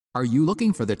Are you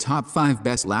looking for the top 5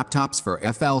 best laptops for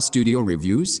FL Studio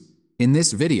reviews? In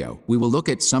this video, we will look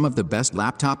at some of the best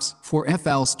laptops for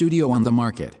FL Studio on the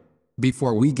market.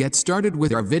 Before we get started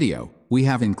with our video, we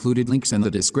have included links in the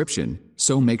description,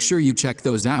 so make sure you check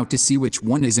those out to see which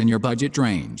one is in your budget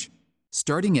range.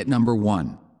 Starting at number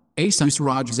 1. Asus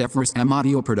ROG Zephyrus M.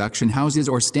 Audio production houses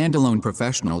or standalone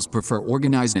professionals prefer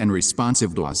organized and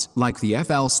responsive DAWs like the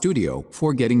FL Studio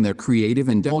for getting their creative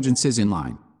indulgences in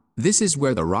line. This is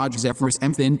where the ROG Zephyrus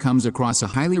M Thin comes across a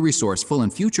highly resourceful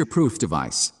and future-proof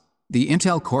device. The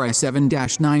Intel Core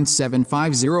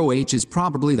i7-9750H is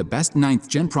probably the best 9th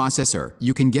gen processor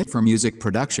you can get for music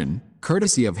production,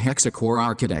 courtesy of hexa-core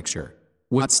architecture.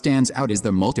 What stands out is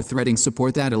the multi-threading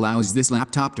support that allows this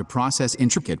laptop to process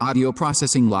intricate audio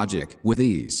processing logic with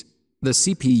ease. The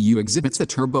CPU exhibits a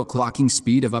turbo clocking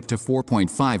speed of up to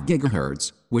 4.5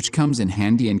 GHz, which comes in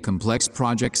handy in complex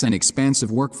projects and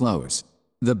expansive workflows.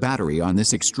 The battery on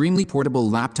this extremely portable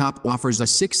laptop offers a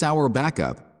 6-hour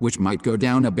backup, which might go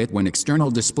down a bit when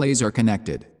external displays are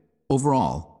connected.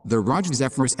 Overall, the ROG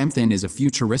Zephyrus M Thin is a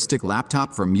futuristic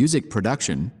laptop for music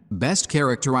production, best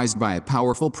characterized by a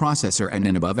powerful processor and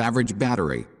an above-average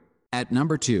battery. At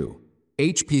number 2.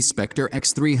 HP Spectre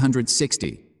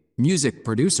X360. Music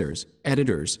producers,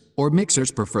 editors, or mixers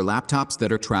prefer laptops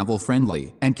that are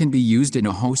travel-friendly and can be used in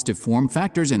a host of form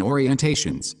factors and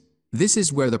orientations. This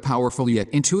is where the powerful yet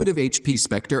intuitive HP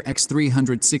Spectre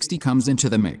X360 comes into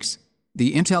the mix.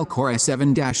 The Intel Core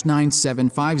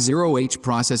i7-9750H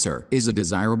processor is a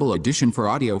desirable addition for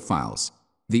audiophiles.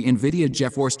 The NVIDIA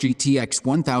GeForce GTX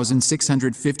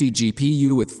 1650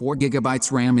 GPU with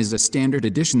 4GB RAM is a standard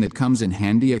addition that comes in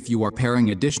handy if you are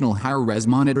pairing additional higher-res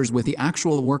monitors with the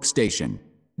actual workstation.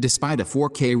 Despite a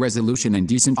 4K resolution and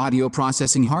decent audio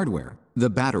processing hardware, the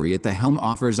battery at the helm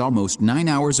offers almost 9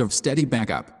 hours of steady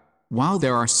backup. While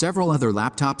there are several other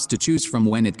laptops to choose from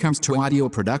when it comes to audio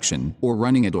production or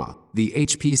running a DAW, the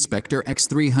HP Spectre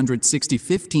X360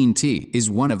 15T is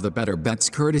one of the better bets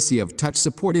courtesy of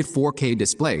touch-supported 4K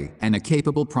display and a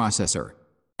capable processor.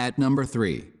 At number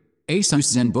 3.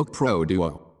 Asus ZenBook Pro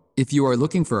Duo. If you are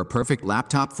looking for a perfect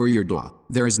laptop for your DAW,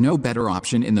 there is no better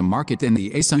option in the market than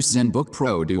the Asus ZenBook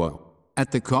Pro Duo. At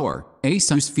the core,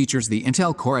 Asus features the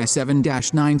Intel Core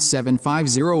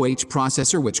i7-9750H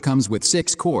processor, which comes with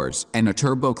 6 cores and a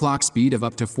turbo clock speed of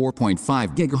up to 4.5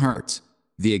 GHz.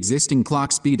 The existing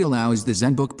clock speed allows the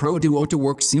ZenBook Pro Duo to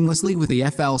work seamlessly with the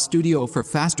FL Studio for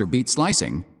faster beat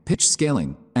slicing, pitch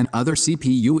scaling, and other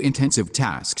CPU-intensive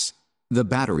tasks. The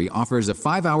battery offers a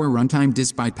 5-hour runtime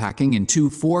despite packing in 2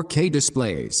 4K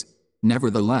displays.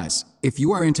 Nevertheless, if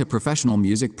you are into professional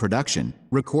music production,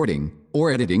 recording,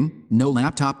 or editing, no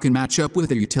laptop can match up with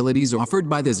the utilities offered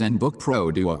by the ZenBook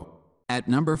Pro Duo. At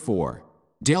number 4.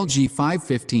 Dell G5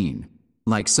 15.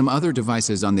 Like some other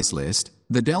devices on this list,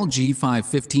 the Dell G5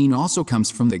 15 also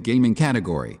comes from the gaming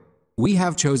category. We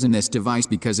have chosen this device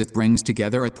because it brings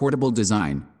together a portable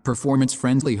design,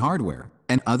 performance-friendly hardware,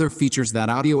 and other features that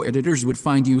audio editors would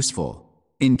find useful.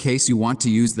 In case you want to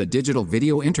use the digital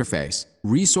video interface,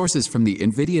 resources from the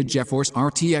NVIDIA GeForce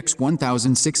RTX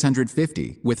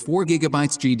 1650 with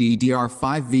 4GB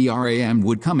GDDR5 VRAM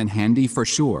would come in handy for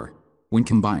sure. When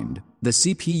combined, the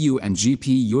CPU and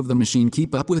GPU of the machine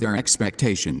keep up with our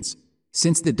expectations.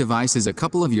 Since the device is a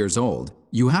couple of years old,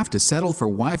 you have to settle for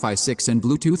Wi-Fi 6 and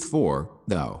Bluetooth 4,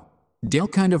 though. Dell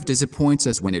kind of disappoints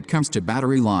us when it comes to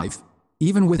battery life.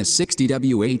 Even with a 60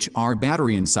 Wh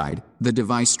battery inside, the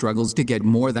device struggles to get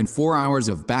more than 4 hours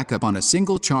of backup on a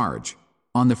single charge.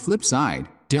 On the flip side,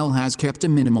 Dell has kept a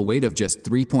minimal weight of just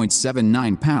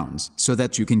 3.79 pounds so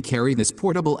that you can carry this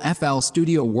portable FL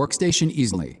Studio workstation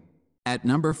easily. At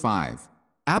number 5.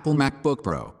 Apple MacBook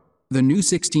Pro. The new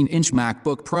 16-inch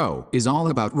MacBook Pro is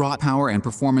all about raw power and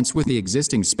performance, with the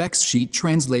existing specs sheet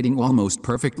translating almost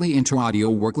perfectly into audio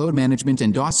workload management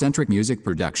and DAW-centric music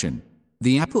production.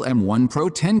 The Apple M1 Pro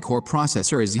 10-core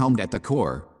processor is helmed at the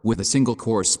core, with a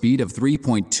single-core speed of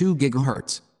 3.2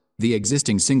 GHz. The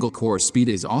existing single-core speed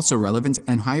is also relevant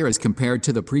and higher as compared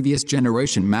to the previous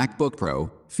generation MacBook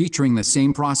Pro, featuring the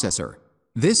same processor.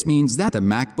 This means that the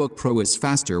MacBook Pro is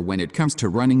faster when it comes to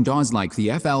running DAWs like the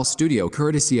FL Studio,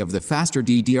 courtesy of the faster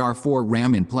DDR4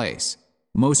 RAM in place.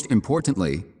 Most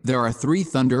importantly, there are 3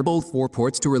 Thunderbolt 4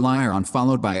 ports to rely on,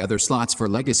 followed by other slots for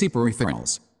legacy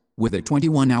peripherals. With a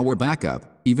 21-hour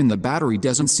backup, even the battery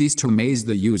doesn't cease to amaze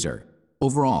the user.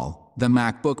 Overall, the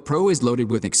MacBook Pro is loaded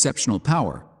with exceptional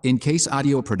power, in case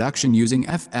audio production using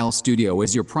FL Studio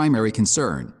is your primary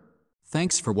concern.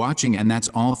 Thanks for watching, and that's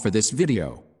all for this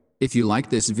video. If you liked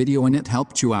this video and it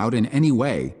helped you out in any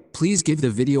way, Please give the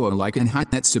video a like and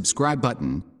hit that subscribe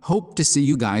button. Hope to see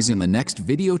you guys in the next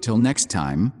video. Till next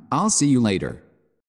time, I'll see you later.